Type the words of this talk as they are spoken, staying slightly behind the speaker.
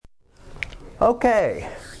Okay,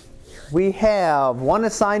 we have one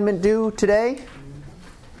assignment due today,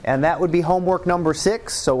 and that would be homework number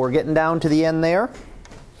 6, so we're getting down to the end there.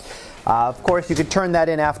 Of course, you could turn that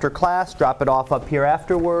in after class, drop it off up here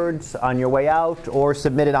afterwards on your way out, or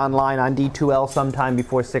submit it online on D2L sometime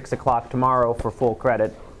before 6 o'clock tomorrow for full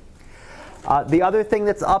credit. The other thing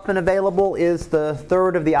that's up and available is the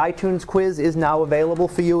third of the iTunes quiz is now available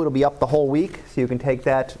for you. It'll be up the whole week, so you can take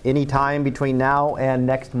that any time between now and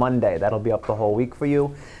next Monday. That'll be up the whole week for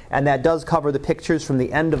you. And that does cover the pictures from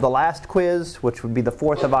the end of the last quiz, which would be the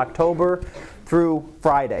 4th of October, through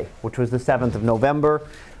Friday, which was the 7th of November.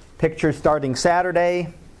 Pictures starting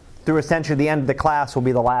Saturday through essentially the end of the class will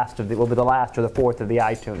be the last or the 4th of the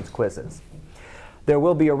iTunes quizzes. There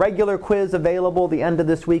will be a regular quiz available the end of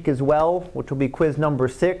this week as well, which will be quiz number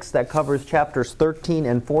 6 that covers chapters 13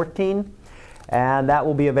 and 14. And that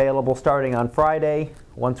will be available starting on Friday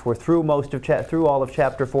once we're through through all of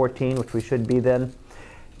chapter 14, which we should be then.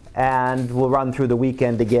 And we'll run through the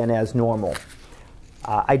weekend again as normal.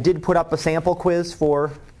 I did put up a sample quiz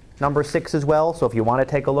for number 6 as well, so if you want to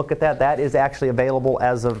take a look at that, that is actually available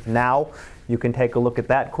as of now. You can take a look at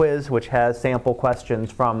that quiz, which has sample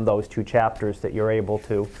questions from those 2 chapters that you're able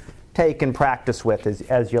to take and practice with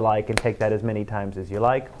as you like, and take that as many times as you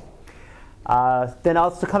like. Then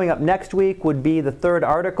also coming up next week would be the third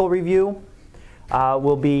article review.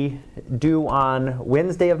 Will be due on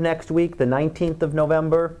Wednesday of next week, the 19th of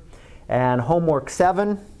November. And homework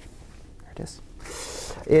 7, there it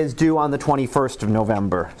is due on the 21st of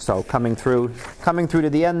November. So coming through to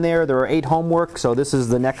the end there. There are 8 homework, so this is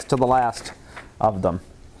the next to the last of them.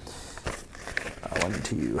 1,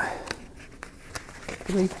 2,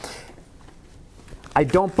 3. I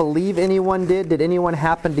don't believe anyone did. Did anyone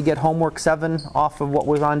happen to get homework 7 off of what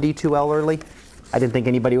was on D2L early? I didn't think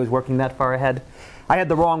anybody was working that far ahead. I had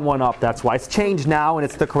the wrong one up, that's why. It's changed now and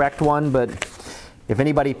it's the correct one, but if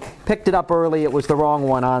anybody picked it up early, it was the wrong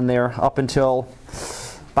one on there up until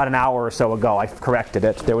about an hour or so ago. I corrected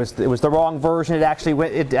it. It was the wrong version.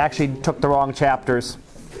 It actually took the wrong chapters.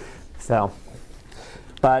 So,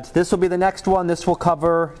 but this will be the next one. This will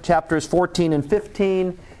cover chapters 14 and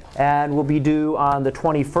 15, and will be due on the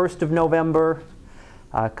 21st of November.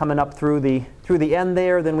 Coming up through the end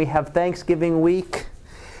there. Then we have Thanksgiving week.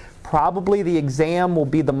 Probably the exam will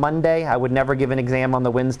be the Monday. I would never give an exam on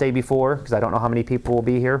the Wednesday before because I don't know how many people will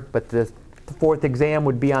be here. But the 4th exam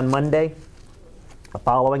would be on Monday,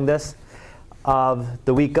 following this, of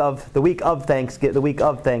the week of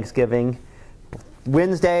Thanksgiving.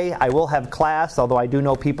 Wednesday, I will have class, although I do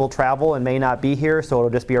know people travel and may not be here, so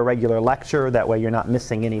it'll just be a regular lecture. That way you're not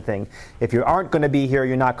missing anything. If you aren't going to be here,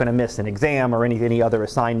 you're not going to miss an exam or any other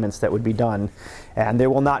assignments that would be done. And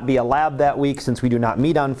there will not be a lab that week since we do not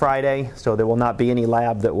meet on Friday, so there will not be any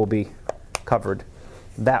lab that will be covered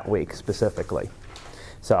that week specifically.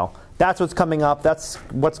 So that's what's coming up. That's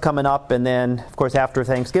what's coming up. And then, of course, after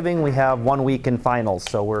Thanksgiving, we have 1 week in finals.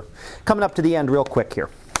 So we're coming up to the end real quick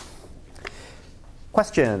here.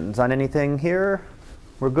 Questions on anything here?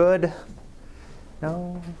 We're good?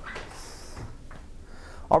 No?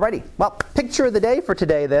 Alrighty. Well, picture of the day for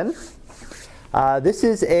today then. This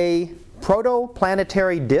is a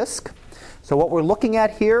protoplanetary disk. So what we're looking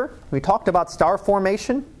at here, we talked about star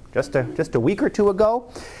formation just a week or 2 ago.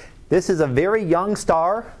 This is a very young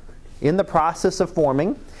star in the process of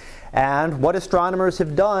forming. And what astronomers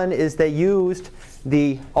have done is they used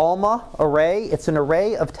the ALMA array. It's an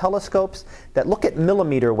array of telescopes that look at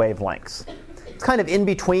millimeter wavelengths. It's kind of in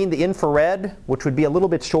between the infrared, which would be a little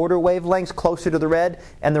bit shorter wavelengths, closer to the red,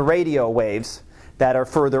 and the radio waves that are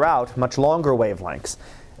further out, much longer wavelengths.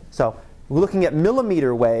 So we're looking at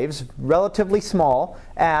millimeter waves, relatively small,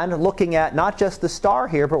 and looking at not just the star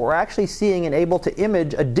here, but we're actually seeing and able to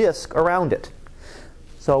image a disk around it.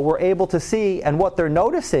 So we're able to see, and what they're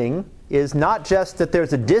noticing is not just that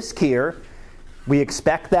there's a disk here. We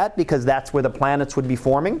expect that because that's where the planets would be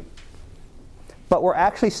forming. But we're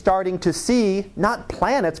actually starting to see, not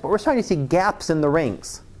planets, but we're starting to see gaps in the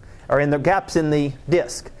rings, or in the gaps in the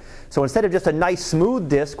disk. So instead of just a nice smooth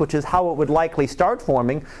disk, which is how it would likely start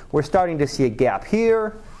forming, we're starting to see a gap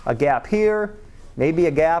here, maybe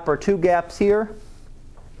a gap or 2 gaps here,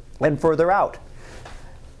 and further out.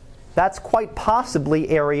 That's quite possibly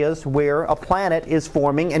areas where a planet is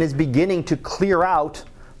forming and is beginning to clear out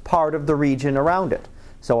part of the region around it.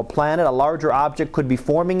 So a planet, a larger object, could be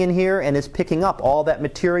forming in here and is picking up all that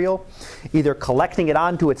material, either collecting it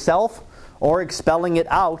onto itself or expelling it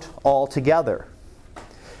out altogether.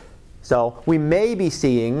 So we may be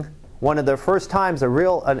seeing one of the first times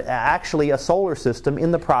actually a solar system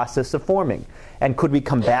in the process of forming. And could we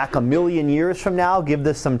come back 1 million years from now, give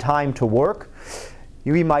this some time to work?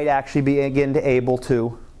 we might actually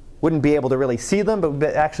wouldn't be able to really see them,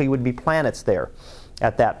 but actually would be planets there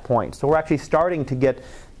at that point. So we're actually starting to get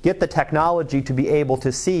the technology to be able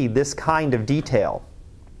to see this kind of detail.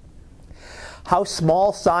 How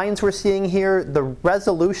small signs we're seeing here, the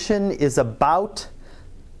resolution is about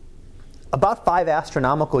 5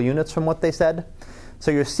 astronomical units from what they said.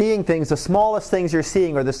 So you're seeing things, the smallest things you're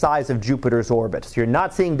seeing are the size of Jupiter's orbit. So you're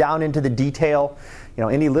not seeing down into the detail,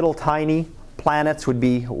 any little tiny planets would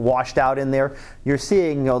be washed out in there. You're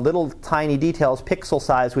seeing little tiny details, pixel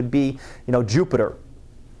size would be Jupiter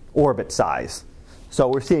orbit size. So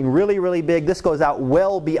we're seeing really, really big. This goes out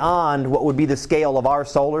well beyond what would be the scale of our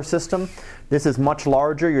solar system. This is much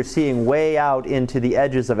larger. You're seeing way out into the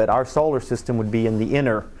edges of it. Our solar system would be in the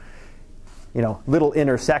inner, little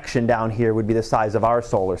inner section down here would be the size of our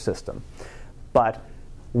solar system. But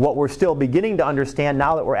what we're still beginning to understand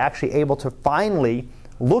now that we're actually able to finally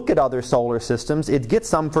look at other solar systems, it gets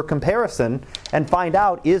some for comparison and find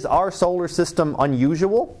out, is our solar system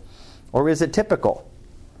unusual or is it typical?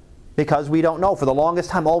 Because we don't know. For the longest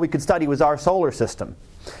time, all we could study was our solar system.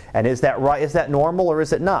 And is that right? Is that normal or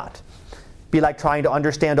is it not? Be like trying to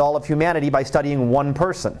understand all of humanity by studying one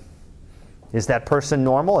person. Is that person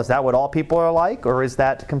normal? Is that what all people are like? Or is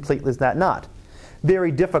that not?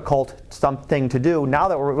 Very difficult something to do. Now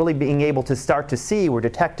that we're really being able to start to see, we're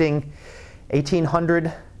detecting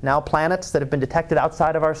 1,800 now planets that have been detected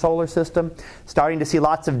outside of our solar system. Starting to see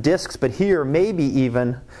lots of disks, but here maybe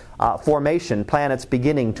even formation, planets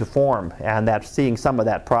beginning to form, and that's seeing some of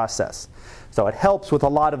that process. So it helps with a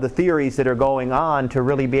lot of the theories that are going on to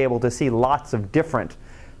really be able to see lots of different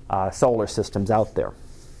solar systems out there.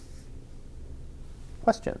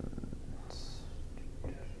 Questions?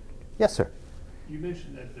 Yes, sir. You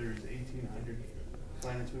mentioned that there's 1,800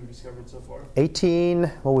 planets we've discovered so far.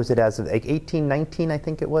 1819, I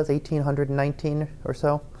think it was, 1,819 or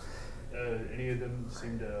so. Any of them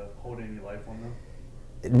seem to hold any life on them?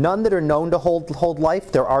 None that are known to hold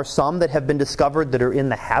life. There are some that have been discovered that are in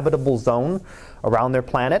the habitable zone around their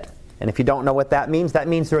planet. And if you don't know what that means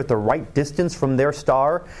they're at the right distance from their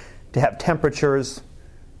star to have temperatures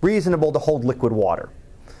reasonable to hold liquid water.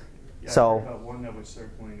 Yeah, I heard about one that was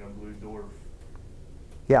circling a blue dwarf.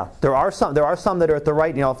 Yeah, there are some that are at the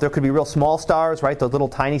right, if there could be real small stars, right, those little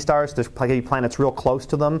tiny stars, there's probably planets real close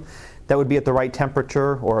to them that would be at the right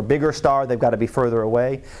temperature, or a bigger star, they've got to be further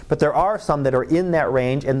away. But there are some that are in that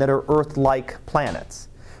range and that are Earth-like planets.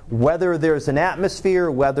 Whether there's an atmosphere,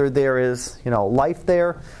 whether there is, life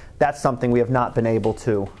there, that's something we have not been able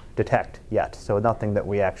to detect yet. So nothing that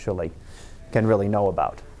we actually can really know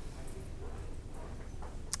about.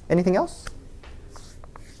 Anything else?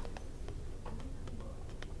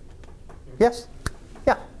 Yes?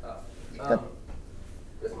 Yeah.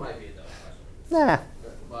 This might be a dumb question. Nah.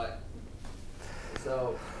 But,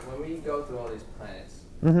 so, when we go through all these planets,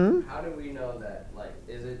 how do we know that,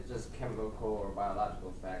 is it just chemical or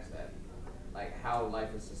biological facts that, how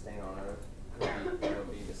life is sustained on Earth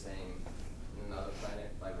could be the same in another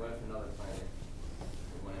planet? What if another planet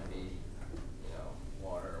wouldn't be,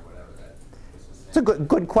 water or whatever that is sustained? It's a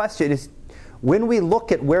good question. When we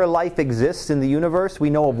look at where life exists in the universe,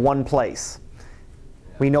 we know of one place.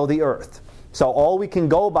 We know the Earth. So all we can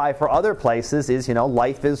go by for other places is,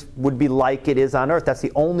 life would be like it is on Earth. That's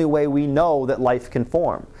the only way we know that life can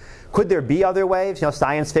form. Could there be other ways?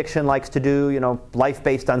 Science fiction likes to do, life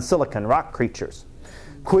based on silicon, rock creatures.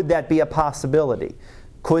 Could that be a possibility?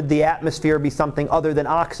 Could the atmosphere be something other than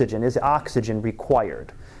oxygen? Is oxygen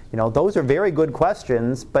required? Those are very good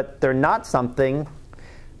questions, but they're not something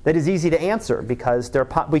that is easy to answer because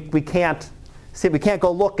we can't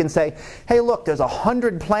go look and say, hey, look, there's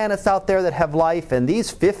 100 planets out there that have life, and these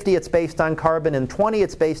 50 it's based on carbon, and 20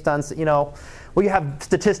 it's based on, you have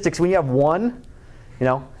statistics. When you have one,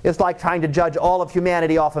 it's like trying to judge all of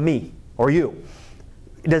humanity off of me or you.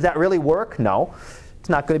 Does that really work? No. It's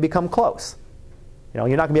not going to become close. You're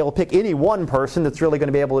not going to be able to pick any one person that's really going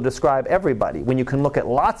to be able to describe everybody. When you can look at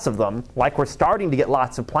lots of them, like we're starting to get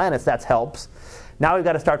lots of planets, that helps. Now we've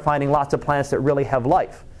got to start finding lots of planets that really have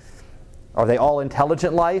life. Are they all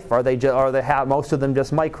intelligent life? Are they most of them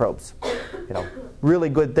just microbes? Really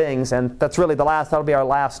good things, and that's really that'll be our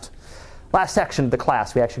last section of the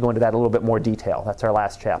class. We actually go into that in a little bit more detail. That's our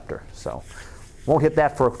last chapter. So won't hit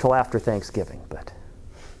that till after Thanksgiving, but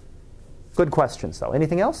good questions though.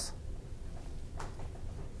 Anything else?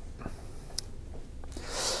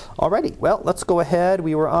 Alrighty, well, let's go ahead.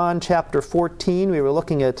 We were on chapter 14. We were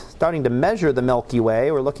looking at starting to measure the Milky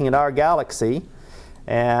Way. We're looking at our galaxy.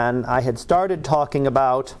 And I had started talking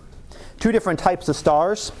about 2 different types of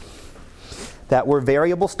stars that were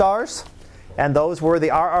variable stars. And those were the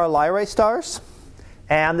RR Lyrae stars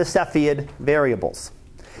and the Cepheid variables.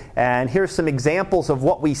 And here's some examples of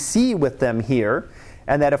what we see with them here.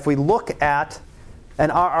 And that if we look at an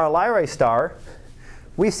RR Lyrae star,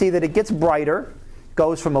 we see that it gets brighter,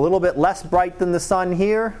 goes from a little bit less bright than the sun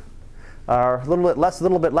here, or a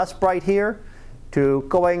little bit less bright here, to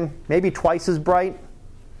going maybe twice as bright,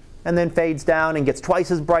 and then fades down and gets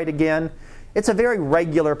twice as bright again. It's a very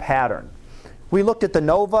regular pattern. We looked at the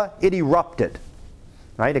nova, it erupted.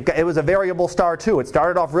 Right? It was a variable star too. It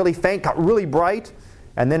started off really faint, got really bright,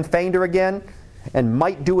 and then fainter again, and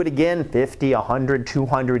might do it again 50, 100,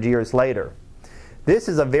 200 years later. This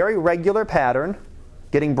is a very regular pattern,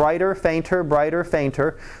 getting brighter,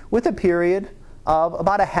 fainter, with a period of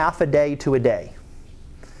about a half a day to a day.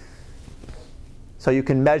 So you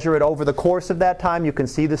can measure it over the course of that time. You can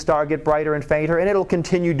see the star get brighter and fainter, and it'll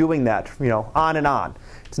continue doing that, on and on.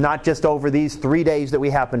 It's not just over these 3 days that we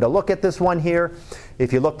happen to look at this one here.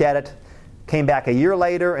 If you looked at it, came back a year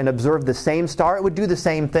later and observed the same star, it would do the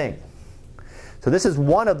same thing. So this is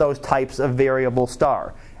one of those types of variable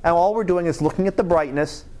star. And all we're doing is looking at the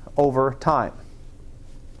brightness over time.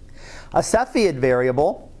 A Cepheid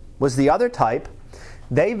variable was the other type.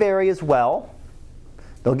 They vary as well.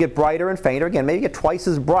 They'll get brighter and fainter. Again, maybe get twice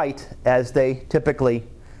as bright as they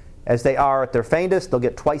are at their faintest. They'll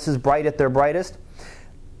get twice as bright at their brightest.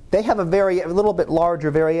 They have a little bit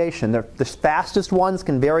larger variation. The fastest ones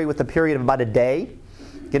can vary with a period of about a day,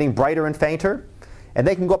 getting brighter and fainter. And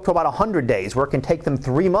they can go up to about 100 days, where it can take them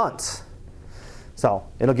 3 months. So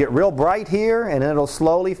it'll get real bright here, and then it'll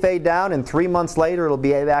slowly fade down, and 3 months later it'll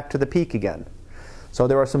be back to the peak again. So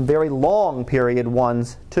there are some very long period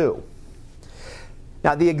ones too.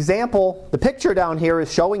 Now the picture down here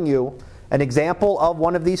is showing you an example of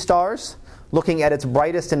one of these stars, looking at its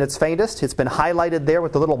brightest and its faintest. It's been highlighted there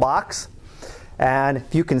with the little box. And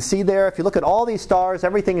if you can see there, if you look at all these stars,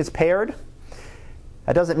 everything is paired.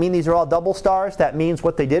 That doesn't mean these are all double stars. That means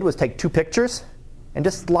what they did was take 2 pictures and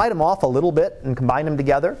just slide them off a little bit and combine them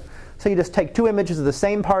together. So you just take 2 images of the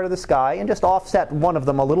same part of the sky and just offset one of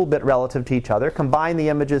them a little bit relative to each other, combine the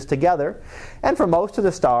images together. And for most of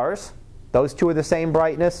the stars, those 2 are the same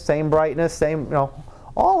brightness,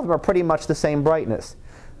 all of them are pretty much the same brightness.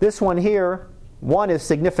 This one here, one is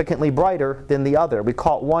significantly brighter than the other. We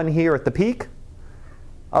caught one here at the peak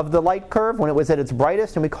of the light curve when it was at its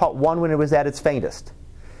brightest, and we caught one when it was at its faintest.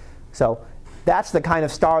 So that's the kind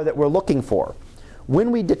of star that we're looking for.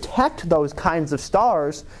 When we detect those kinds of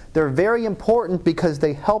stars, they're very important because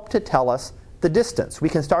they help to tell us the distance. We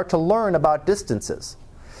can start to learn about distances,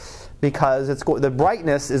 because the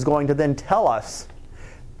brightness is going to then tell us,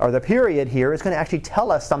 or the period here is going to actually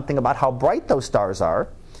tell us something about how bright those stars are.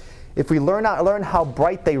 If we learn how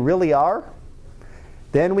bright they really are,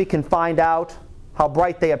 then we can find out how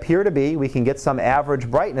bright they appear to be. We can get some average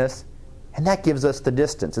brightness, and that gives us the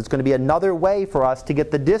distance. It's going to be another way for us to get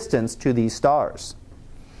the distance to these stars.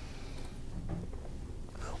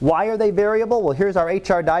 Why are they variable? Well, here's our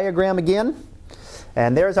HR diagram again.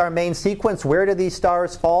 And there's our main sequence. Where do these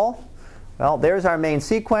stars fall? Well, there's our main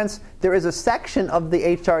sequence. There is a section of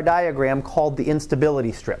the HR diagram called the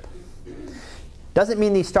instability strip. Doesn't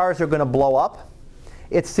mean these stars are going to blow up.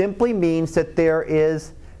 It simply means that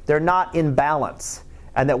they're not in balance,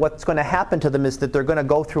 and that what's going to happen to them is that they're going to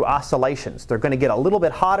go through oscillations. They're going to get a little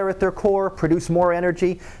bit hotter at their core, produce more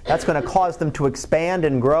energy. That's going to cause them to expand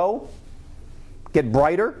and grow, get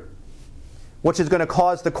brighter, which is going to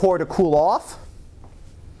cause the core to cool off,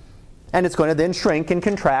 and it's going to then shrink and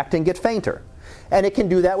contract and get fainter. And it can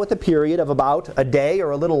do that with a period of about a day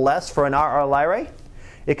or a little less for an RR Lyrae.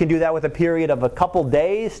 It can do that with a period of a couple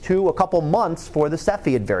days to a couple months for the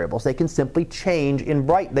Cepheid variables. They can simply change in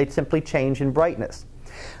brightness.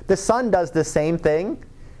 The sun does the same thing,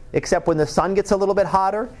 except when the sun gets a little bit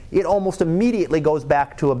hotter, it almost immediately goes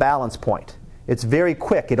back to a balance point. It's very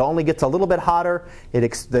quick. It only gets a little bit hotter,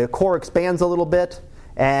 the core expands a little bit,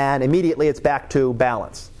 and immediately it's back to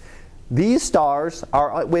balance. These stars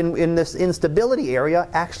are, when in this instability area,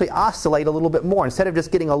 actually oscillate a little bit more. Instead of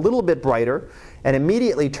just getting a little bit brighter and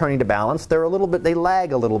immediately turning to balance, they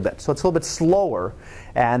lag a little bit. So it's a little bit slower,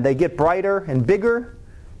 and they get brighter and bigger,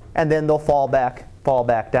 and then they'll fall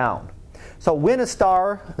back down. So when a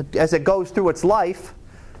star, as it goes through its life,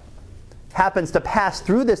 happens to pass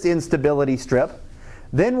through this instability strip,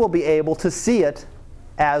 then we'll be able to see it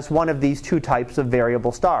as one of these 2 types of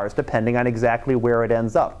variable stars, depending on exactly where it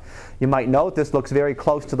ends up. You might note this looks very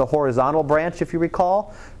close to the horizontal branch, if you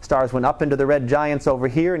recall. Stars went up into the red giants over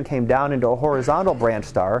here and came down into a horizontal branch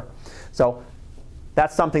star. So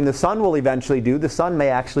that's something the sun will eventually do. The sun may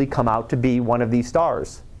actually come out to be one of these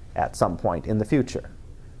stars at some point in the future.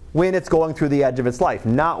 when it's going through the edge of its life,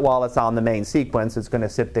 not while it's on the main sequence. It's going to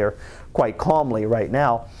sit there quite calmly right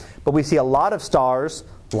now. But we see a lot of stars,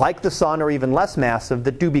 like the sun or even less massive,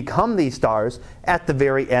 that do become these stars at the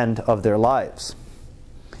very end of their lives.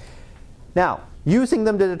 Now, using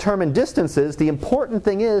them to determine distances, the important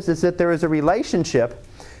thing is that there is a relationship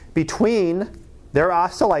between their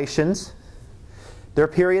oscillations, their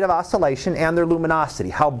period of oscillation, and their luminosity,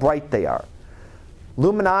 how bright they are.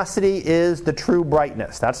 Luminosity is the true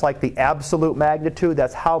brightness. That's like the absolute magnitude.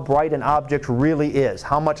 That's how bright an object really is,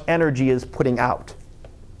 how much energy is putting out.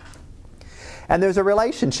 And there's a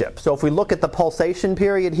relationship. So if we look at the pulsation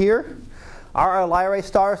period here, our Lyrae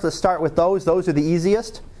stars, let's start with those. Those are the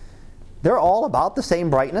easiest. They're all about the same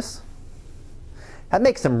brightness. That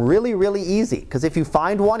makes them really, really easy. Because if you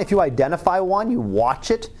find one, if you identify one, you watch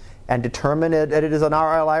it and determine that it is an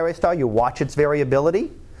RR Lyrae star, you watch its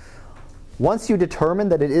variability. Once you determine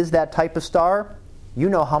that it is that type of star, you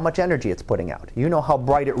know how much energy it's putting out. You know how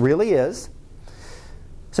bright it really is.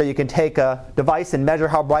 So you can take a device and measure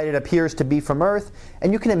how bright it appears to be from Earth,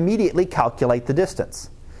 and you can immediately calculate the distance.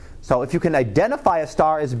 So if you can identify a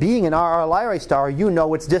star as being an RR Lyrae star, you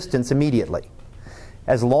know its distance immediately.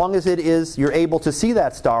 As long as you're able to see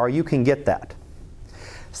that star, you can get that.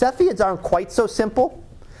 Cepheids aren't quite so simple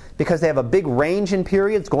because they have a big range in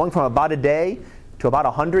periods, going from about a day to about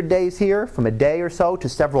 100 days here, from a day or so to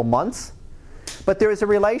several months. But there is a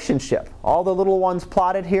relationship. All the little ones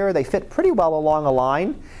plotted here, they fit pretty well along a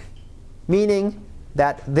line, meaning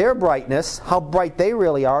that their brightness, how bright they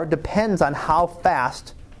really are, depends on how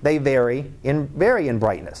fast they vary in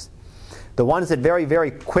brightness. The ones that vary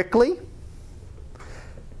very quickly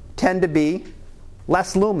tend to be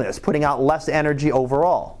less luminous, putting out less energy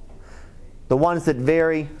overall. The ones that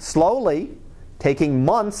vary slowly, taking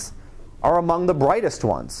months, are among the brightest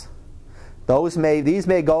ones. These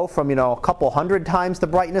may go from a couple hundred times the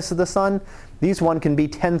brightness of the sun. These one can be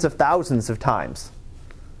tens of thousands of times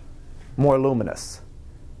more luminous.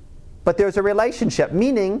 But there's a relationship,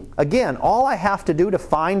 meaning, again, all I have to do to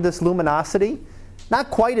find this luminosity,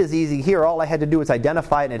 not quite as easy here. All I had to do is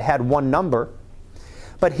identify it and it had one number.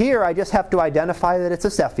 But here I just have to identify that it's a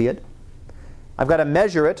Cepheid. I've got to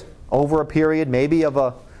measure it over a period maybe of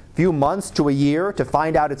a few months to a year to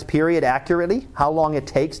find out its period accurately, how long it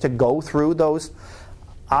takes to go through those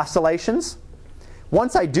oscillations.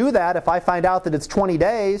 Once I do that, if I find out that it's 20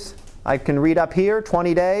 days, I can read up here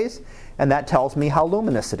 20 days, and that tells me how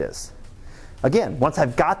luminous it is. Again, once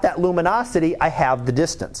I've got that luminosity, I have the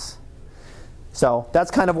distance. So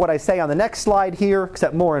that's kind of what I say on the next slide here,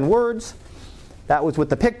 except more in words. That was with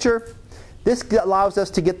the picture. This allows us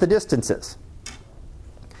to get the distances.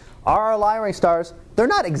 RR Lyrae stars, they're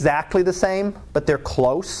not exactly the same, but they're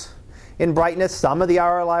close in brightness. Some of the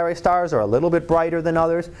RR Lyrae stars are a little bit brighter than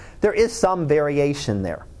others. There is some variation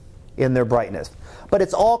there in their brightness. But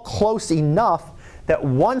it's all close enough that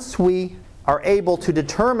once we are able to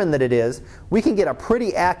determine that it is, we can get a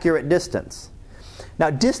pretty accurate distance.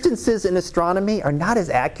 Now, distances in astronomy are not as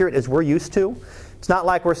accurate as we're used to. It's not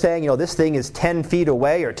like we're saying, this thing is 10 feet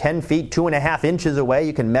away or 10 feet, 2.5 inches away.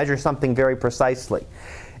 You can measure something very precisely.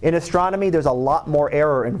 In astronomy, there's a lot more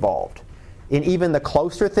error involved. In even the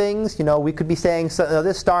closer things, we could be saying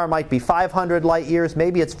this star might be 500 light years,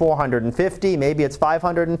 maybe it's 450, maybe it's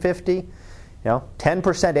 550.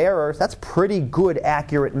 10% errors, that's pretty good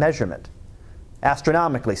accurate measurement,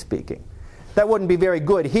 astronomically speaking. That wouldn't be very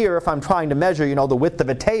good here if I'm trying to measure, the width of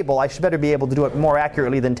a table. I should better be able to do it more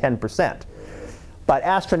accurately than 10%. But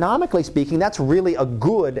astronomically speaking, that's really a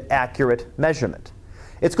good, accurate measurement.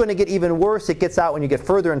 It's going to get even worse. It gets out when you get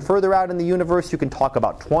further and further out in the universe. You can talk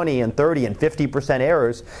about 20 and 30 and 50%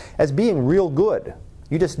 errors as being real good.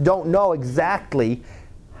 You just don't know exactly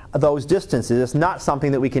those distances. It's not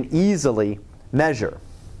something that we can easily measure.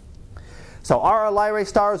 So RR Lyrae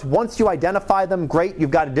stars, once you identify them, great,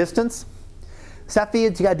 you've got a distance.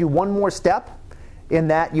 Cepheids, you got to do one more step in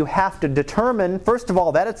that you have to determine, first of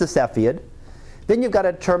all, that it's a Cepheid. Then you've got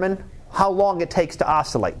to determine how long it takes to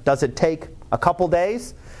oscillate. Does it take a couple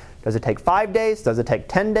days? Does it take 5 days? Does it take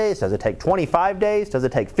 10 days? Does it take 25 days? Does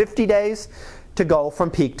it take 50 days to go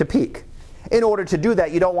from peak to peak? In order to do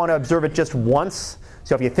that, you don't want to observe it just once.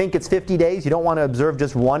 So if you think it's 50 days, you don't want to observe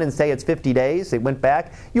just one and say it's 50 days. It went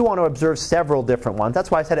back. You want to observe several different ones.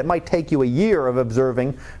 That's why I said it might take you a year of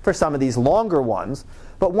observing for some of these longer ones.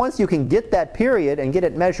 But once you can get that period and get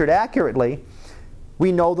it measured accurately,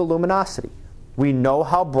 we know the luminosity. We know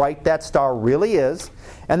how bright that star really is,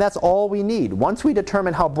 and that's all we need. Once we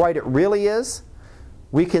determine how bright it really is,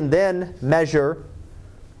 we can then measure.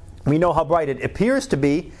 We know how bright it appears to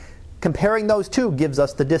be. Comparing those two gives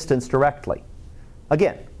us the distance directly.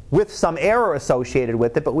 Again, with some error associated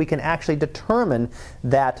with it, but we can actually determine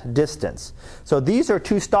that distance. So these are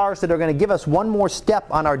two stars that are going to give us one more step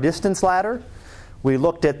on our distance ladder. We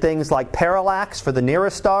looked at things like parallax for the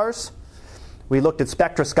nearest stars. We looked at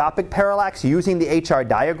spectroscopic parallax using the HR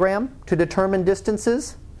diagram to determine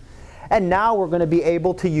distances. And now we're going to be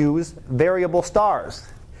able to use variable stars.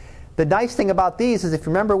 The nice thing about these is if you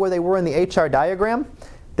remember where they were in the HR diagram,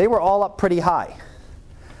 they were all up pretty high.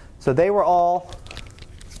 So they were all,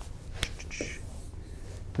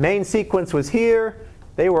 main sequence was here,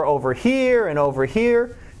 they were over here and over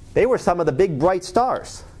here. They were some of the big bright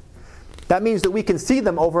stars. That means that we can see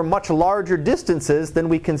them over much larger distances than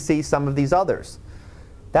we can see some of these others.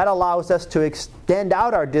 That allows us to extend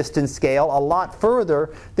out our distance scale a lot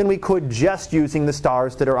further than we could just using the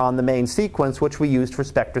stars that are on the main sequence, which we used for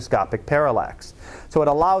spectroscopic parallax. So it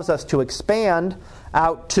allows us to expand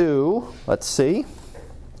out to, let's see,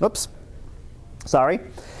 oops, sorry.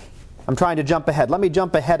 I'm trying to jump ahead. Let me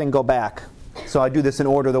jump ahead and go back. So I do this in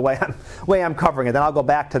order the way I'm covering it. Then I'll go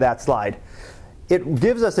back to that slide. It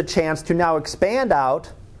gives us a chance to now expand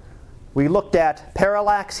out. We looked at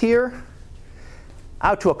parallax here,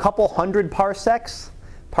 out to a couple hundred parsecs.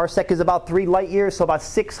 Parsec is about 3 light years, so about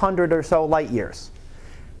 600 or so light years.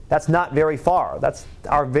 That's not very far. That's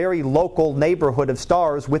our very local neighborhood of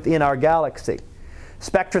stars within our galaxy.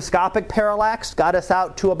 Spectroscopic parallax got us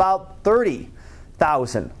out to about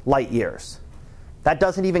 30,000 light years. That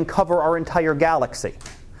doesn't even cover our entire galaxy.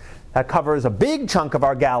 That covers a big chunk of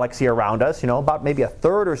our galaxy around us, about maybe a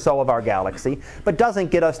third or so of our galaxy, but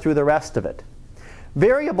doesn't get us through the rest of it.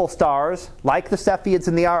 Variable stars, like the Cepheids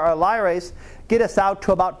and the RR Lyrae, get us out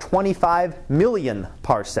to about 25 million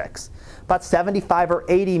parsecs, about 75 or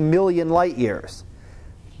 80 million light years.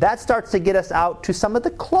 That starts to get us out to some of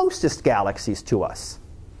the closest galaxies to us.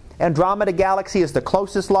 Andromeda Galaxy is the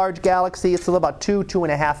closest large galaxy. It's about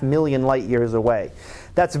 2.5 million light years away.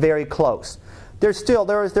 That's very close.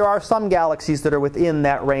 There are some galaxies that are within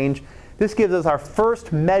that range. This gives us our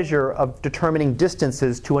first measure of determining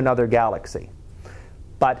distances to another galaxy,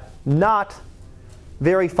 but not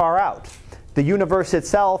very far out. The universe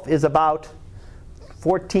itself is about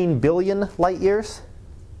 14 billion light years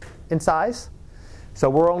in size. So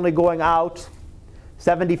we're only going out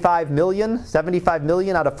 75 million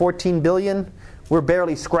out of 14 billion. We're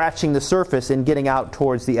barely scratching the surface and getting out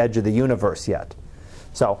towards the edge of the universe yet.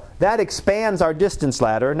 So that expands our distance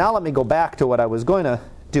ladder. Now let me go back to what I was going to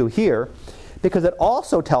do here, because it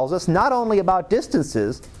also tells us not only about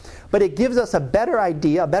distances, but it gives us a better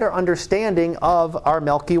idea, a better understanding of our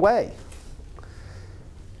Milky Way.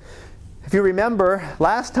 If you remember,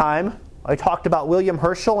 last time I talked about William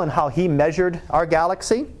Herschel and how he measured our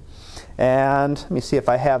galaxy. And let me see if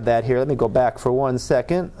I have that here. Let me go back for 1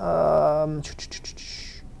 second.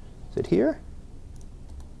 Is it here?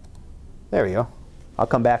 There we go. I'll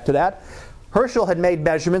come back to that. Herschel had made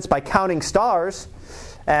measurements by counting stars,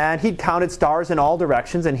 and he'd counted stars in all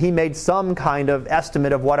directions, and he made some kind of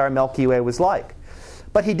estimate of what our Milky Way was like.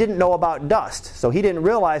 But he didn't know about dust, so he didn't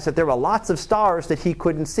realize that there were lots of stars that he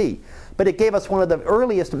couldn't see. But it gave us one of the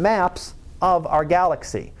earliest maps of our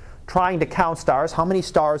galaxy, trying to count stars. How many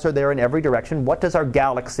stars are there in every direction? What does our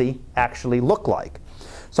galaxy actually look like?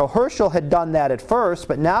 So Herschel had done that at first,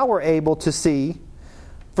 but now we're able to see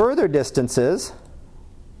further distances.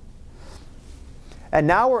 And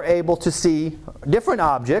now we're able to see different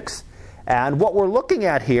objects. And what we're looking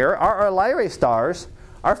at here, our Lyrae stars,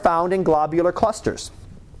 are found in globular clusters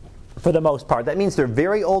for the most part. That means they're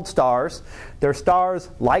very old stars. They're stars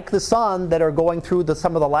like the sun that are going through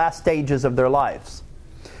some of the last stages of their lives.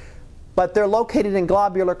 But they're located in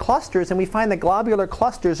globular clusters, and we find that globular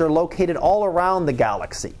clusters are located all around the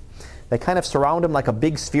galaxy. They kind of surround them like a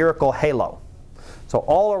big spherical halo. So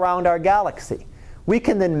all around our galaxy. We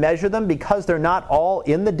can then measure them because they're not all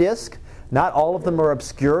in the disk. Not all of them are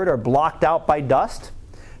obscured or blocked out by dust.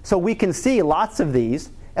 So we can see lots of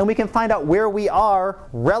these, and we can find out where we are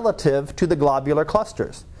relative to the globular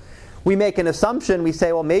clusters. We make an assumption. We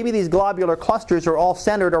say, well, maybe these globular clusters are all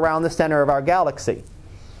centered around the center of our galaxy.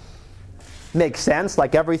 Makes sense.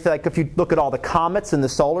 Like everything, like if you look at all the comets in the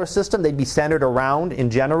solar system, they'd be centered around,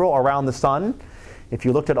 in general, around the sun. If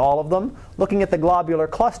you looked at all of them, looking at the globular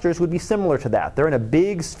clusters would be similar to that. They're in a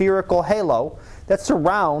big spherical halo that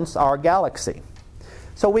surrounds our galaxy.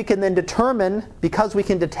 So we can then determine, because we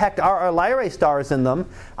can detect our Lyrae stars in them,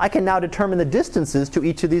 I can now determine the distances to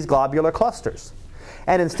each of these globular clusters.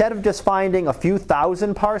 And instead of just finding a few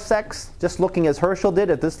thousand parsecs, just looking as Herschel did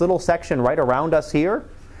at this little section right around us here,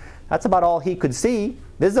 that's about all he could see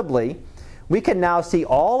visibly. We can now see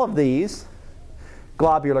all of these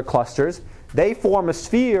globular clusters. They form a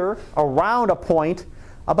sphere around a point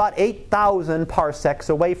about 8,000 parsecs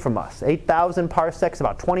away from us. 8,000 parsecs,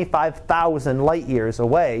 about 25,000 light years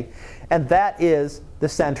away. And that is the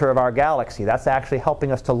center of our galaxy. That's actually helping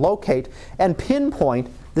us to locate and pinpoint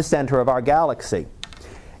the center of our galaxy.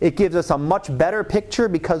 It gives us a much better picture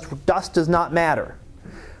because dust does not matter.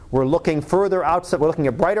 We're looking further outside, we're looking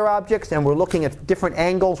at brighter objects, and we're looking at different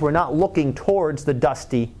angles. We're not looking towards the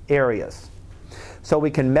dusty areas. So we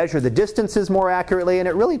can measure the distances more accurately, and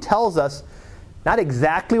it really tells us not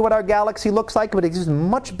exactly what our galaxy looks like, but it gives us a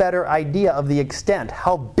much better idea of the extent,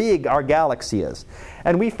 how big our galaxy is.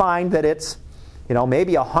 And we find that it's,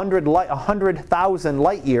 maybe 100,000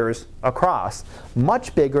 light years across,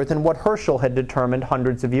 much bigger than what Herschel had determined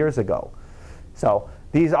hundreds of years ago. So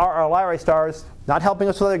these are our Lyrae stars, not helping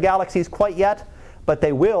us with other galaxies quite yet, but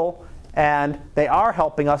they will, and they are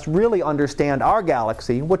helping us really understand our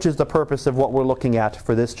galaxy, which is the purpose of what we're looking at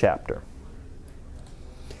for this chapter.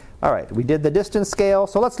 All right, we did the distance scale,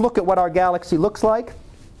 so let's look at what our galaxy looks like.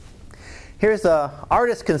 Here's an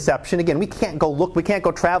artist's conception. Again, we can't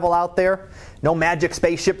go travel out there. No magic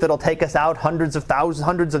spaceship that'll take us out hundreds and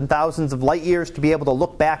thousands of light years to be able to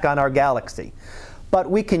look back on our galaxy. But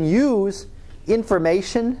we can use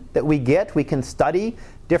information that we get. We can study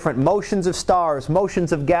different motions of stars,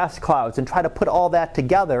 motions of gas clouds, and try to put all that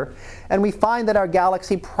together. And we find that our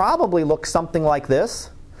galaxy probably looks something like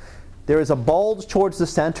this. There is a bulge towards the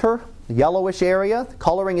center, the yellowish area. The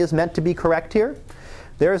coloring is meant to be correct here.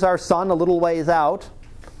 There's our sun a little ways out.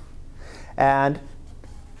 And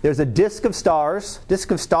there's a disk of stars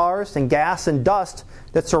and gas and dust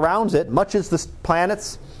that surrounds it, much as the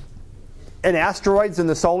planets and asteroids in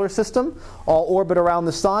the solar system all orbit around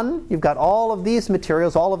the sun. You've got all of these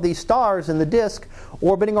materials, all of these stars in the disk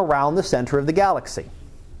orbiting around the center of the galaxy.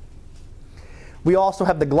 We also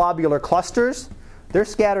have the globular clusters. They're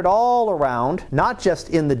scattered all around, not just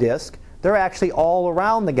in the disk. They're actually all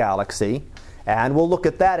around the galaxy. And we'll look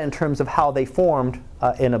at that in terms of how they formed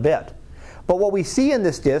in a bit. But what we see in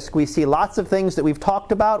this disk, we see lots of things that we've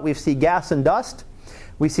talked about. We see gas and dust.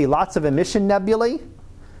 We see lots of emission nebulae,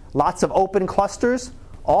 lots of open clusters.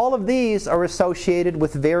 All of these are associated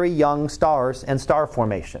with very young stars and star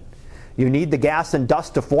formation. You need the gas and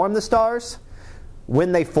dust to form the stars.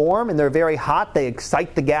 When they form and they're very hot, they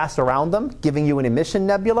excite the gas around them, giving you an emission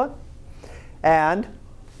nebula. And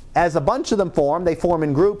as a bunch of them form, they form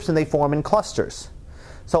in groups and they form in clusters.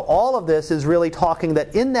 So all of this is really talking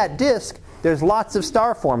that in that disk, there's lots of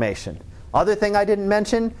star formation. Other thing I didn't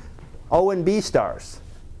mention, O and B stars.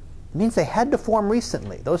 It means they had to form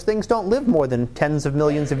recently. Those things don't live more than tens of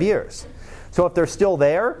millions of years. So if they're still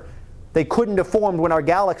there, they couldn't have formed when our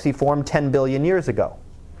galaxy formed 10 billion years ago.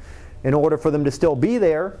 In order for them to still be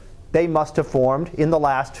there, they must have formed in the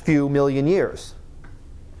last few million years.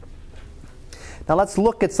 Now let's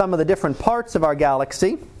look at some of the different parts of our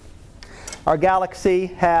galaxy. Our galaxy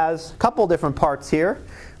has a couple different parts here.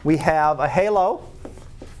 We have a halo,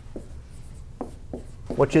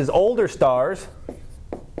 which is older stars,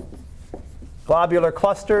 globular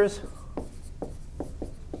clusters,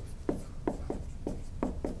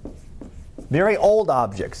 very old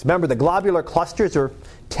objects. Remember, the globular clusters are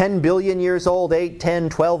 10 billion years old, 8, 10,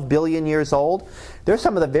 12 billion years old. They're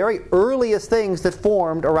some of the very earliest things that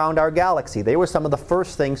formed around our galaxy. They were some of the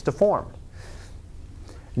first things to form.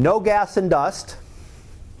 No gas and dust.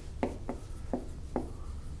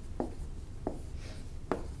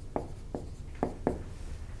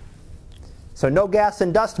 So no gas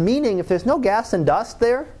and dust, meaning if there's no gas and dust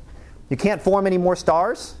there, you can't form any more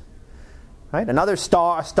stars. Right? A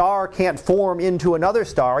star can't form into another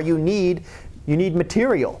star. You need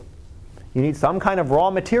material. You need some kind of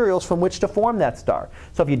raw materials from which to form that star.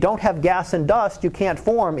 So if you don't have gas and dust, you can't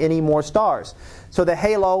form any more stars. So the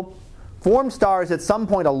halo formed stars at some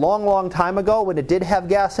point a long, long time ago when it did have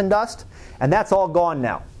gas and dust, and that's all gone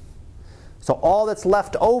now. So all that's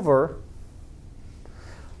left over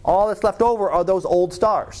are those old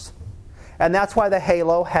stars. And that's why the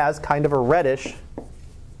halo has kind of a reddish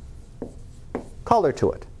color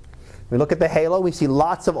to it. We look at the halo, we see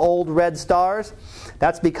lots of old red stars.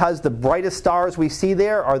 That's because the brightest stars we see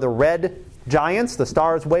there are the red giants, the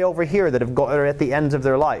stars way over here that are at the ends of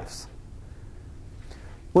their lives.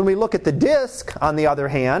 When we look at the disk, on the other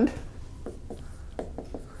hand,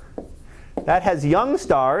 that has young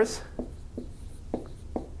stars.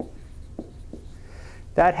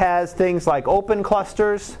 That has things like open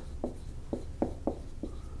clusters,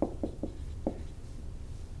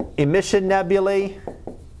 emission nebulae,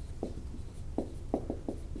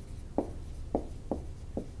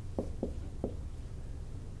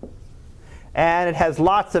 and it has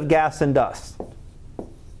lots of gas and dust.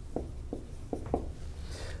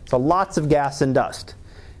 So lots of gas and dust.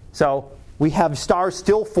 So we have stars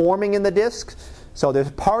still forming in the disk. So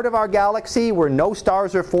there's part of our galaxy where no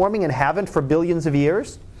stars are forming and haven't for billions of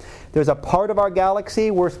years. There's a part of our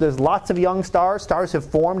galaxy where there's lots of young stars. Stars have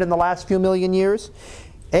formed in the last few million years.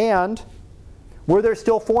 And where they're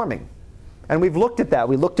still forming. And we've looked at that.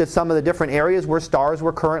 We looked at some of the different areas where stars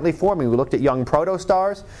were currently forming. We looked at young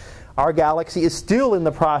protostars. Our galaxy is still in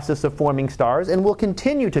the process of forming stars and will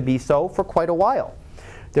continue to be so for quite a while.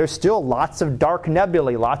 There's still lots of dark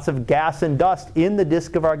nebulae, lots of gas and dust in the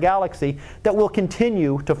disk of our galaxy that will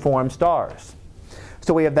continue to form stars.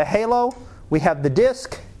 So we have the halo, we have the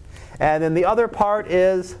disk, and then the other part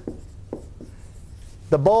is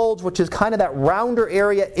the bulge, which is kind of that rounder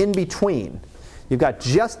area in between. You've got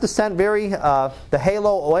just the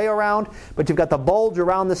halo way around, but you've got the bulge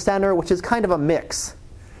around the center, which is kind of a mix.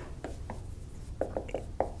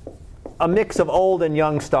 A mix of old and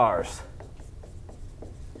young stars.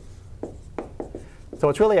 So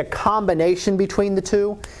it's really a combination between the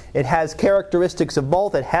two. It has characteristics of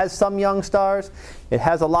both. It has some young stars. It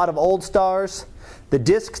has a lot of old stars. The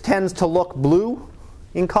disk tends to look blue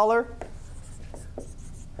in color,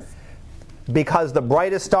 because the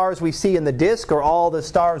brightest stars we see in the disk are all the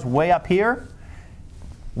stars way up here,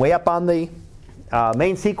 way up on the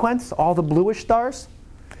main sequence, all the bluish stars.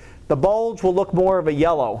 The bulge will look more of a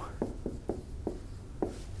yellow.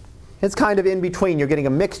 It's kind of in between. You're getting a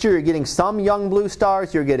mixture. You're getting some young blue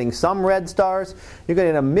stars. You're getting some red stars. You're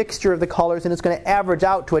getting a mixture of the colors, and it's going to average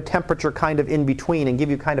out to a temperature kind of in between and give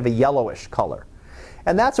you kind of a yellowish color.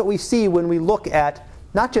 And that's what we see when we look at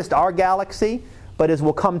not just our galaxy, but as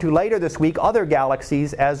we'll come to later this week, other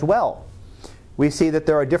galaxies as well. We see that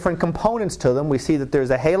there are different components to them. We see that there's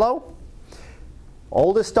a halo,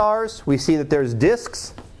 oldest stars. We see that there's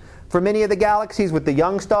disks for many of the galaxies with the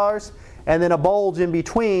young stars, and then a bulge in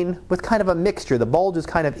between with kind of a mixture. The bulge is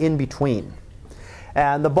kind of in between.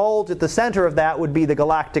 And the bulge at the center of that would be the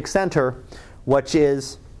galactic center, which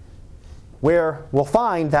is where we'll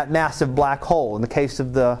find that massive black hole. In the case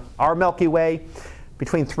of our Milky Way,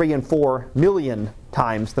 between 3 and 4 million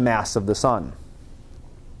times the mass of the Sun.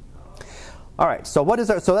 All right, so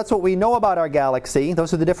that's what we know about our galaxy.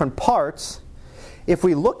 Those are the different parts. If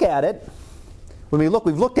we look at it, we've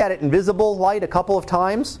looked at it in visible light a couple of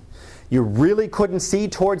times. You really couldn't see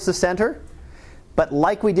towards the center. But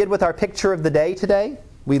like we did with our picture of the day today,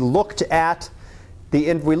 we looked at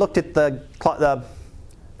the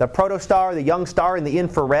protostar, the young star in the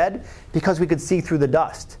infrared, because we could see through the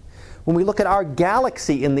dust. When we look at our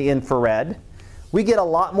galaxy in the infrared, we get a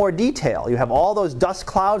lot more detail. You have all those dust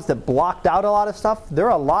clouds that blocked out a lot of stuff. They're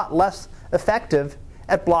a lot less effective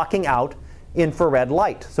at blocking out infrared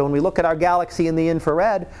light. So when we look at our galaxy in the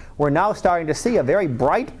infrared, we're now starting to see a very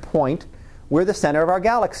bright point where the center of our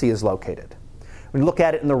galaxy is located. When we look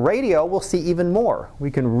at it in the radio, we'll see even more. We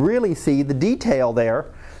can really see the detail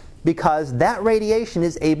there because that radiation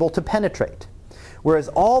is able to penetrate. Whereas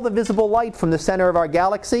all the visible light from the center of our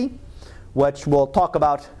galaxy, which we'll talk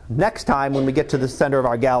about next time when we get to the center of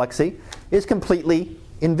our galaxy, is completely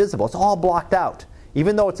invisible. It's all blocked out.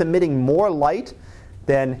 Even though it's emitting more light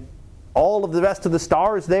than all of the rest of the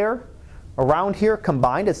stars there around here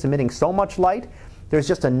combined, it's emitting so much light, there's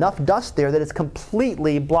just enough dust there that it's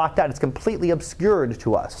completely blocked out. It's completely obscured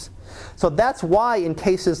to us. So that's why in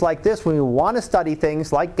cases like this, when we want to study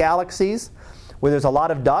things like galaxies, where there's a lot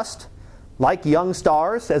of dust, like young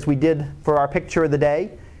stars, as we did for our picture of the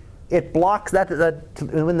day, it blocks that.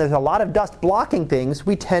 When there's a lot of dust blocking things,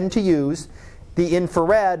 we tend to use the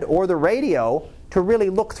infrared or the radio to really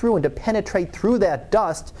look through and to penetrate through that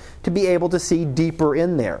dust to be able to see deeper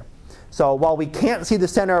in there. So while we can't see the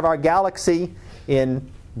center of our galaxy in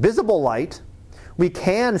visible light, we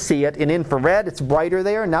can see it in infrared. It's brighter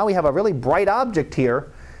there. Now we have a really bright object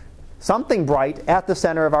here, something bright at the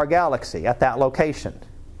center of our galaxy, at that location.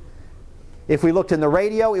 If we looked in the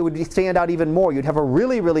radio, it would stand out even more. You'd have a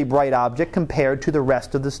really, really bright object compared to the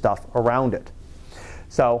rest of the stuff around it.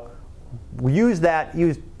 So we use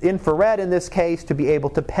infrared in this case to be able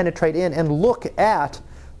to penetrate in and look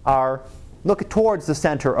towards the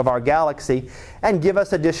center of our galaxy and give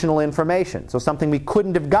us additional information. So something we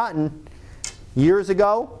couldn't have gotten years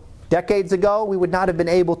ago, decades ago, we would not have been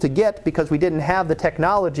able to get because we didn't have the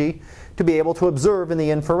technology to be able to observe in the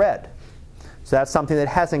infrared. So that's something that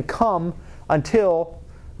hasn't come until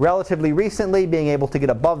relatively recently, being able to get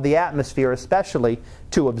above the atmosphere especially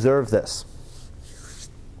to observe this.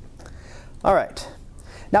 All right.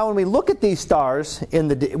 Now when we look at these stars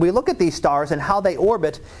and how they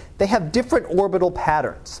orbit, they have different orbital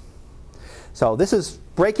patterns. So this is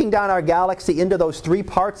breaking down our galaxy into those three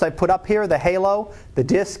parts I put up here, the halo, the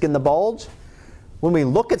disk, and the bulge. When we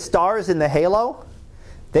look at stars in the halo,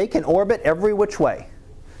 They can orbit every which way.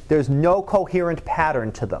 There's no coherent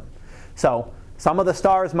pattern to them. So some of the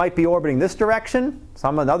stars might be orbiting this direction,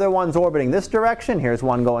 some of the other ones orbiting this direction. Here's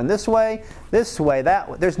one going this way, that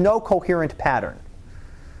way. There's no coherent pattern.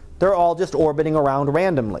 They're all just orbiting around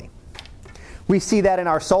randomly. We see that in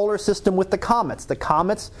our solar system with the comets. The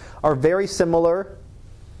comets are very similar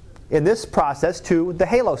in this process to the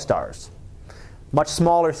halo stars. Much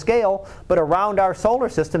smaller scale, but around our solar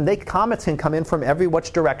system, comets can come in from every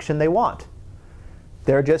which direction they want.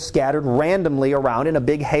 They're just scattered randomly around in a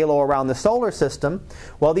big halo around the solar system.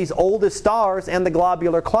 Well, these oldest stars and the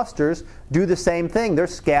globular clusters do the same thing. They're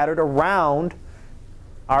scattered around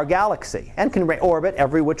our galaxy and can orbit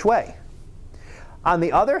every which way. On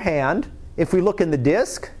the other hand, if we look in the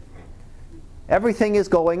disk, everything is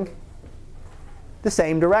going the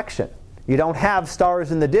same direction. You don't have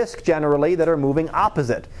stars in the disk generally that are moving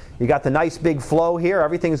opposite. You got the nice big flow here.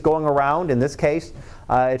 Everything's going around. In this case,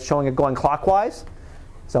 it's showing it going clockwise.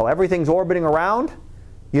 So everything's orbiting around.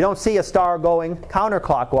 You don't see a star going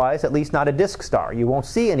counterclockwise, at least not a disk star. You won't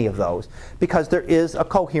see any of those because there is a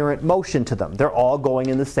coherent motion to them. They're all going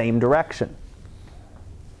in the same direction.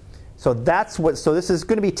 So this is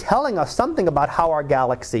going to be telling us something about how our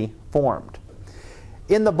galaxy formed.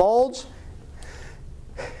 In the bulge,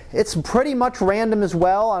 it's pretty much random as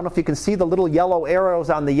well. I don't know if you can see the little yellow arrows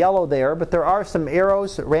on the yellow there, but there are some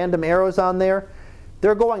arrows, random arrows on there.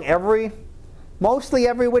 They're going mostly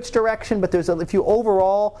every which direction, but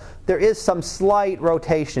overall, there is some slight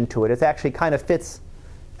rotation to it. It actually kind of fits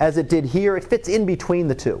as it did here. It fits in between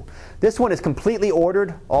the two. This one is completely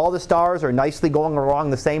ordered. All the stars are nicely going along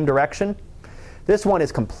the same direction. This one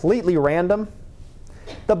is completely random.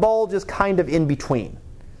 The bulge is kind of in between.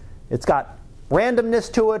 It's got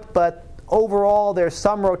randomness to it, but overall there's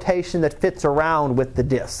some rotation that fits around with the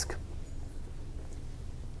disk.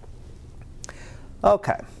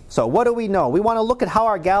 Okay, so what do we know? We want to look at how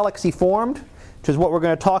our galaxy formed, which is what we're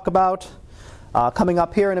going to talk about coming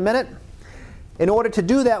up here in a minute. In order to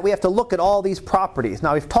do that, we have to look at all these properties.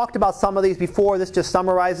 Now, we've talked about some of these before. This just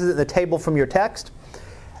summarizes it in the table from your text.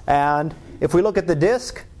 And if we look at the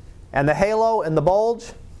disk and the halo and the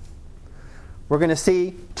bulge, we're going to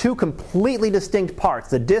see two completely distinct parts.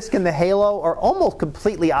 The disk and the halo are almost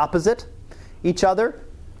completely opposite each other.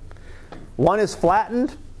 One is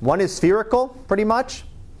flattened, one is spherical, pretty much.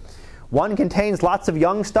 One contains lots of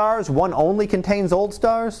young stars, one only contains old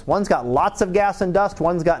stars. One's got lots of gas and dust,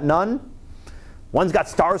 one's got none. One's got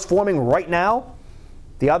stars forming right now.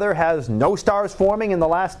 The other has no stars forming in the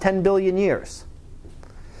last 10 billion years.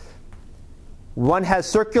 One has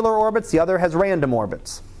circular orbits, the other has random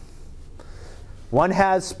orbits. One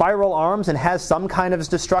has spiral arms and has some kind of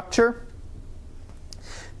structure.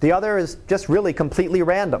 The other is just really completely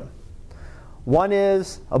random. One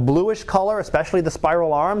is a bluish color, especially the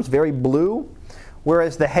spiral arms, very blue,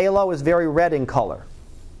 whereas the halo is very red in color.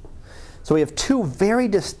 So we have two very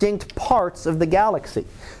distinct parts of the galaxy.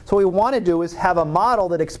 So what we want to do is have a model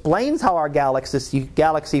that explains how our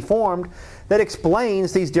galaxy formed, that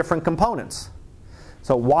explains these different components.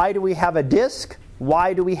 So why do we have a disk?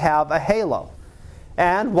 Why do we have a halo?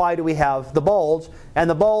 And why do we have the bulge? And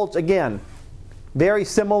the bulge, again, very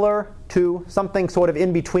similar to something sort of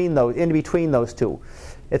in between those two.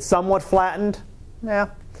 It's somewhat flattened. Yeah.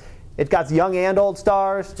 It got young and old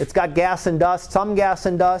stars. It's got gas and dust, some gas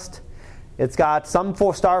and dust. It's got some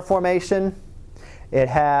star formation. It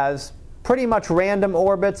has pretty much random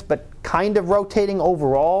orbits, but kind of rotating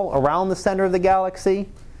overall around the center of the galaxy.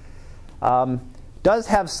 Does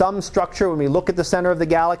have some structure when we look at the center of the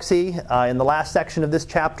galaxy. In the last section of this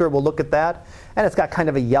chapter, we'll look at that. And it's got kind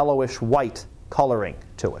of a yellowish white coloring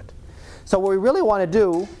to it. So what we really want to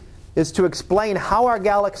do is to explain how our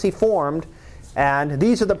galaxy formed. And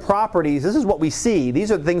these are the properties. This is what we see.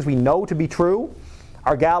 These are the things we know to be true.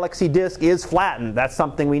 Our galaxy disk is flattened. That's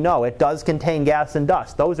something we know. It does contain gas and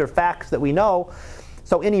dust. Those are facts that we know.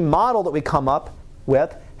 So any model that we come up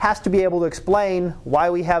with has to be able to explain why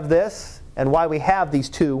we have this and why we have these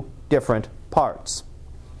two different parts.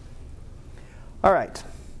 All right.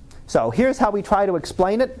 So here's how we try to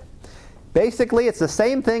explain it. Basically, it's the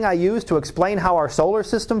same thing I used to explain how our solar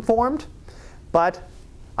system formed, but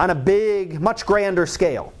on a big, much grander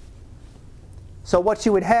scale. So what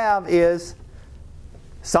you would have is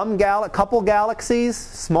couple galaxies,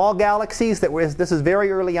 small galaxies. This is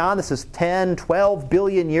very early on. This is 10, 12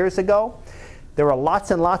 billion years ago. There were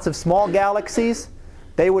lots and lots of small galaxies.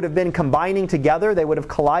 They would have been combining together. They would have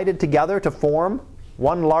collided together to form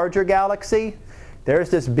one larger galaxy. There's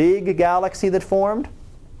this big galaxy that formed.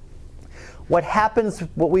 What happens,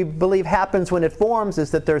 what we believe happens when it forms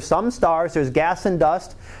is that there's some stars, there's gas and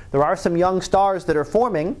dust, there are some young stars that are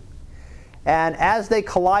forming, and as they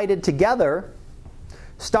collided together,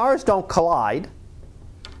 stars don't collide,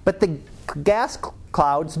 but the gas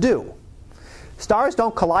clouds do. Stars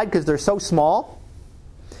don't collide because they're so small.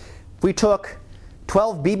 If we took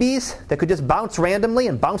 12 BBs that could just bounce randomly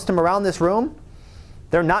and bounced them around this room,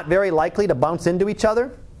 they're not very likely to bounce into each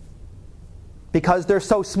other because they're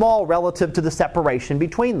so small relative to the separation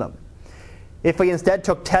between them. If we instead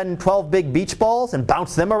took 10, 12 big beach balls and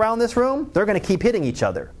bounced them around this room, they're going to keep hitting each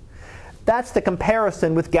other. That's the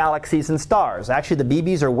comparison with galaxies and stars. Actually, the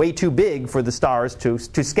BBs are way too big for the stars to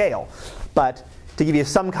scale. But to give you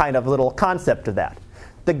some kind of little concept of that,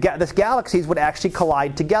 the galaxies would actually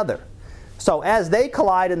collide together. So as they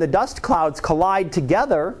collide and the dust clouds collide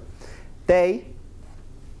together, they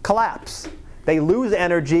collapse. They lose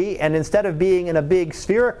energy, and instead of being in a big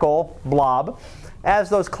spherical blob, as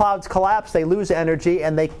those clouds collapse, they lose energy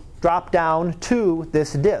and they drop down to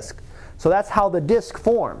this disk. So that's how the disk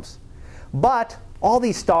forms. But all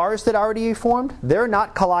these stars that already formed, they're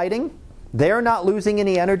not colliding, they're not losing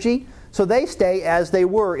any energy, so they stay as they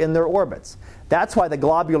were in their orbits. That's why the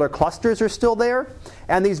globular clusters are still there,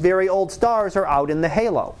 and these very old stars are out in the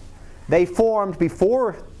halo. They formed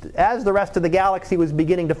before, as the rest of the galaxy was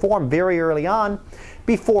beginning to form very early on,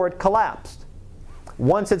 before it collapsed.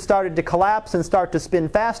 Once it started to collapse and start to spin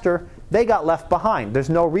faster, they got left behind. There's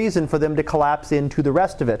no reason for them to collapse into the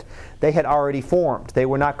rest of it. They had already formed. They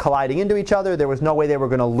were not colliding into each other. There was no way they were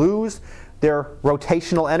going to lose their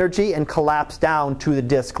rotational energy and collapse down to the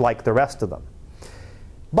disk like the rest of them.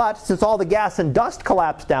 But since all the gas and dust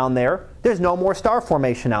collapsed down there, there's no more star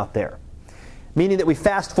formation out there. Meaning that we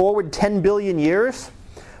fast forward 10 billion years,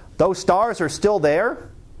 those stars are still there,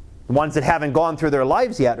 the ones that haven't gone through their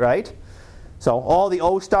lives yet, right? So all the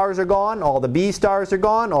O stars are gone, all the B stars are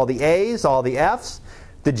gone, all the A's, all the F's.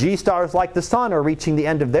 The G stars like the Sun are reaching the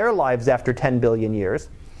end of their lives after 10 billion years.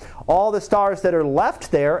 All the stars that are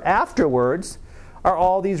left there afterwards are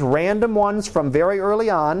all these random ones from very early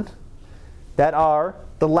on that are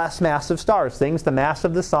the less massive stars, things the mass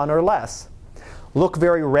of the Sun or less. Look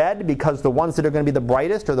very red because the ones that are going to be the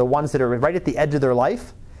brightest are the ones that are right at the edge of their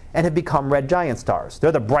life and have become red giant stars.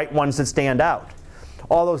 They're the bright ones that stand out.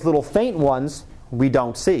 All those little faint ones we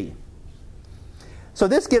don't see. So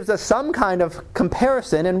this gives us some kind of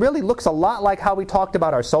comparison and really looks a lot like how we talked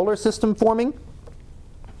about our solar system forming.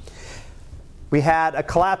 We had a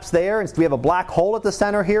collapse there, and we have a black hole at the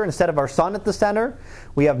center here instead of our sun at the center.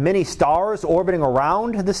 We have many stars orbiting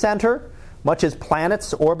around the center, much as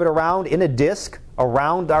planets orbit around in a disk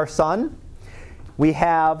around our sun. We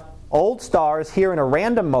have old stars here in a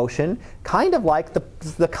random motion, kind of like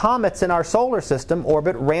the comets in our solar system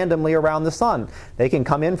orbit randomly around the sun. They can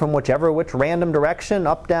come in from which random direction,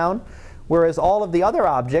 up, down, whereas all of the other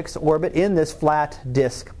objects orbit in this flat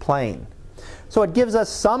disk plane. So it gives us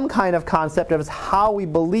some kind of concept of how we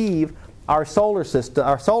believe our solar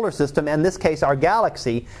system, in this case our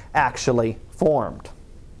galaxy, actually formed.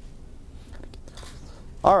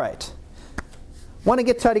 All right. Want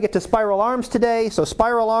to try to get to spiral arms today. So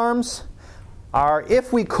spiral arms are,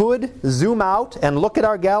 if we could zoom out and look at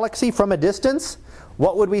our galaxy from a distance,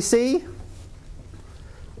 what would we see?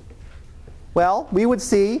 Well, we would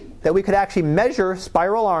see that we could actually measure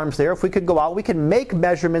spiral arms there. If we could go out, we could make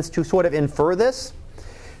measurements to sort of infer this.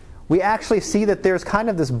 We actually see that there's kind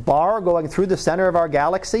of this bar going through the center of our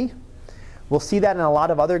galaxy. We'll see that in a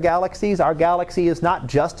lot of other galaxies. Our galaxy is not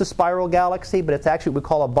just a spiral galaxy, but it's actually what we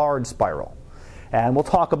call a barred spiral. And we'll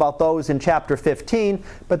talk about those in chapter 15.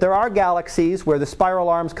 But there are galaxies where the spiral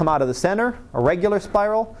arms come out of the center, a regular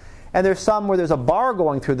spiral, and there's some where there's a bar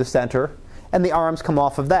going through the center, and the arms come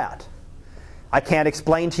off of that. I can't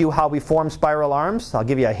explain to you how we form spiral arms. I'll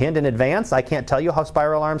give you a hint in advance. I can't tell you how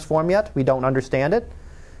spiral arms form yet. We don't understand it.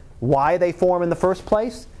 Why they form in the first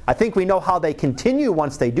place. I think we know how they continue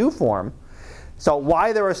once they do form. So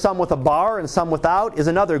why there are some with a bar and some without is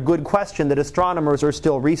another good question that astronomers are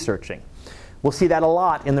still researching. We'll see that a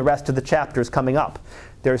lot in the rest of the chapters coming up.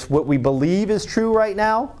 There's what we believe is true right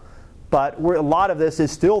now, but a lot of this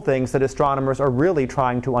is still things that astronomers are really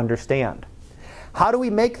trying to understand. How do we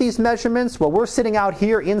make these measurements? Well, we're sitting out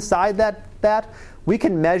here inside that. We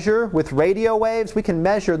can measure with radio waves, we can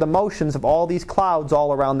measure the motions of all these clouds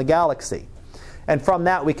all around the galaxy. And from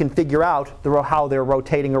that we can figure out how they're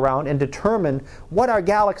rotating around and determine what our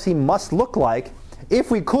galaxy must look like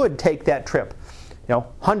if we could take that trip.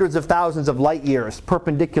 Hundreds of thousands of light years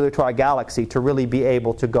perpendicular to our galaxy to really be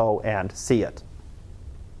able to go and see it.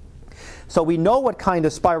 So we know what kind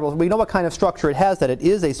of spiral, we know what kind of structure it has, that it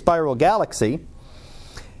is a spiral galaxy.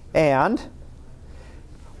 And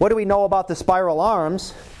what do we know about the spiral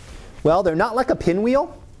arms? Well, they're not like a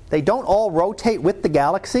pinwheel. They don't all rotate with the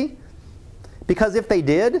galaxy, because if they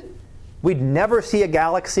did, we'd never see a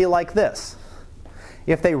galaxy like this.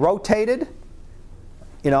 If they rotated,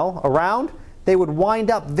 around, they would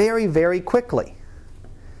wind up very, very quickly.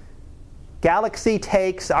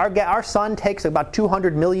 Our sun takes about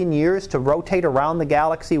 200 million years to rotate around the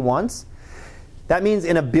galaxy once. That means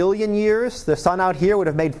in 1 billion years, the sun out here would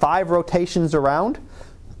have made 5 rotations around.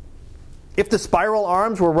 If the spiral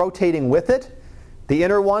arms were rotating with it, the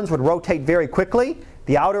inner ones would rotate very quickly,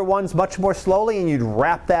 the outer ones much more slowly, and you'd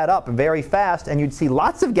wrap that up very fast, and you'd see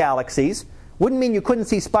lots of galaxies. Wouldn't mean you couldn't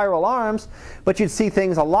see spiral arms, but you'd see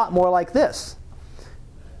things a lot more like this.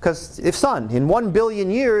 Because if sun, in 1 billion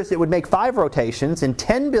years, it would make 5 rotations. In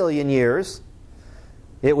 10 billion years,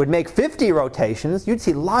 it would make 50 rotations. You'd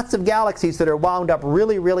see lots of galaxies that are wound up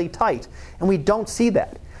really, really tight. And we don't see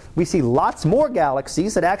that. We see lots more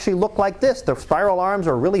galaxies that actually look like this. The spiral arms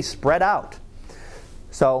are really spread out.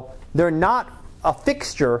 So they're not a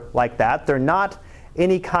fixture like that. They're not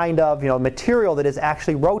any kind of material that is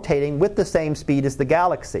actually rotating with the same speed as the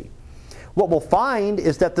galaxy. What we'll find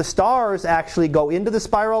is that the stars actually go into the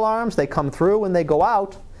spiral arms, they come through, and they go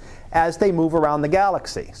out as they move around the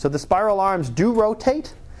galaxy. So the spiral arms do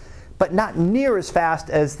rotate, but not near as fast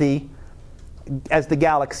as the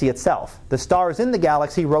galaxy itself. The stars in the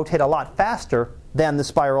galaxy rotate a lot faster than the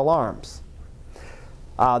spiral arms.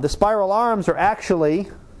 The spiral arms are actually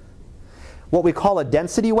what we call a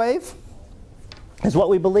density wave, is what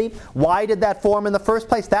we believe. Why did that form in the first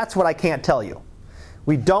place? That's what I can't tell you.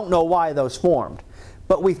 We don't know why those formed.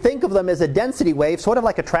 But we think of them as a density wave, sort of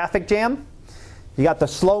like a traffic jam. You got the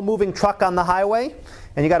slow-moving truck on the highway,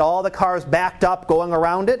 and you got all the cars backed up going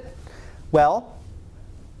around it. Well,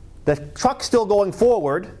 the truck's still going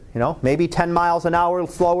forward, maybe 10 miles an hour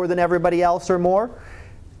slower than everybody else or more.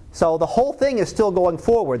 So the whole thing is still going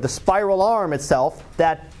forward. The spiral arm itself,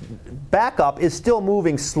 that backup, is still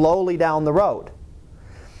moving slowly down the road.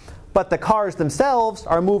 But the cars themselves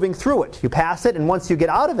are moving through it. You pass it, and once you get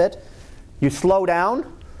out of it, you slow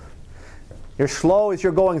down. You're slow as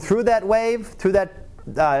you're going through that wave, through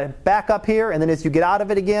that backup here, and then as you get out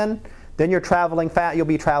of it again, then you'll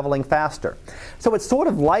be traveling faster. So it's sort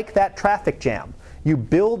of like that traffic jam. You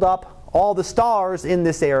build up all the stars in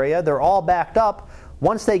this area. They're all backed up.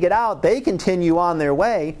 Once they get out, they continue on their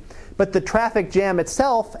way, but the traffic jam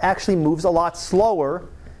itself actually moves a lot slower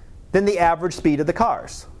than the average speed of the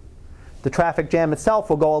cars. The traffic jam itself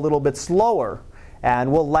will go a little bit slower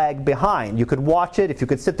and will lag behind. You could watch it. If you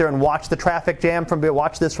could sit there and watch the traffic jam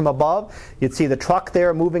watch this from above, you'd see the truck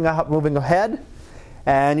there moving ahead,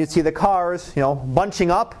 and you'd see the cars, bunching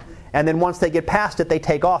up, and then once they get past it, they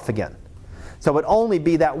take off again. So it would only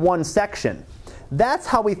be that one section. That's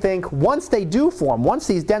how we think once they do form, once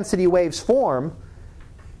these density waves form,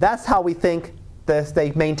 that's how we think that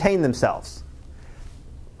they maintain themselves.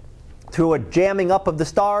 Through a jamming up of the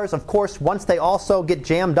stars, of course, once they also get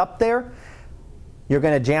jammed up there, you're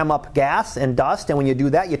going to jam up gas and dust, and when you do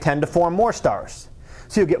that, you tend to form more stars.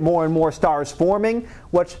 So you get more and more stars forming,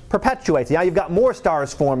 which perpetuates. Now you've got more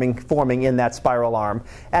stars forming in that spiral arm,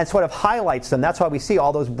 and sort of highlights them. That's why we see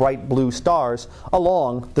all those bright blue stars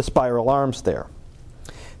along the spiral arms there.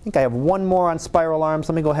 I think I have one more on spiral arms.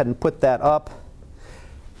 Let me go ahead and put that up.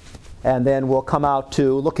 And then we'll come out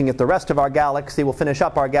to looking at the rest of our galaxy. We'll finish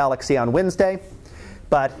up our galaxy on Wednesday.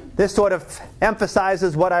 But this sort of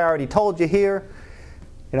emphasizes what I already told you here.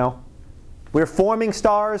 We're forming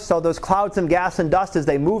stars, so those clouds of gas and dust, as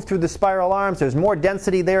they move through the spiral arms, there's more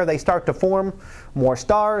density there. They start to form more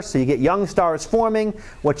stars. So you get young stars forming,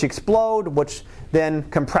 which explode, which then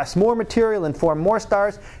compress more material and form more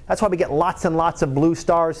stars. That's why we get lots and lots of blue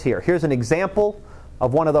stars here. Here's an example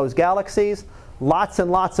of one of those galaxies. Lots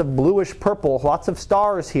and lots of bluish purple, lots of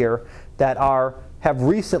stars here that have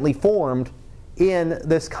recently formed in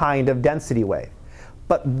this kind of density wave.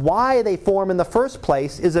 But why they form in the first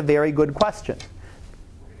place is a very good question.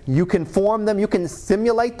 You can form them, you can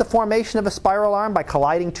simulate the formation of a spiral arm by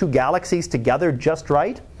colliding two galaxies together just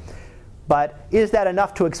right. But is that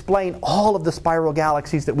enough to explain all of the spiral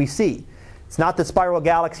galaxies that we see? It's not that spiral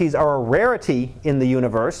galaxies are a rarity in the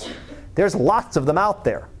universe. There's lots of them out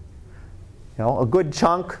there. A good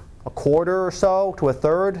chunk, a quarter or so to a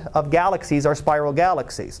third of galaxies are spiral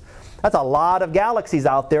galaxies. That's a lot of galaxies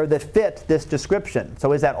out there that fit this description.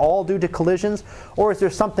 So is that all due to collisions, or is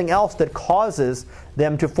there something else that causes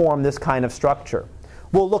them to form this kind of structure?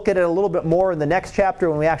 We'll look at it a little bit more in the next chapter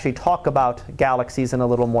when we actually talk about galaxies in a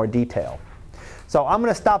little more detail. So I'm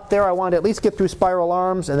going to stop there. I want to at least get through spiral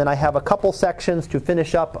arms, and then I have a couple sections to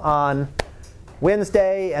finish up on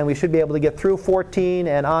Wednesday, and we should be able to get through 14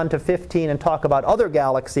 and on to 15 and talk about other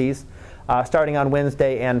galaxies starting on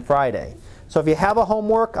Wednesday and Friday. So if you have a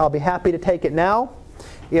homework, I'll be happy to take it now.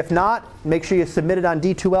 If not, make sure you submit it on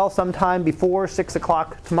D2L sometime before 6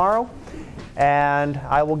 o'clock tomorrow. And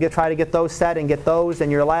I will try to get those set and get those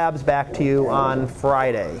and your labs back to you on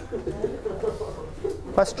Friday.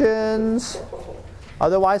 Questions?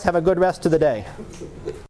 Otherwise, have a good rest of the day.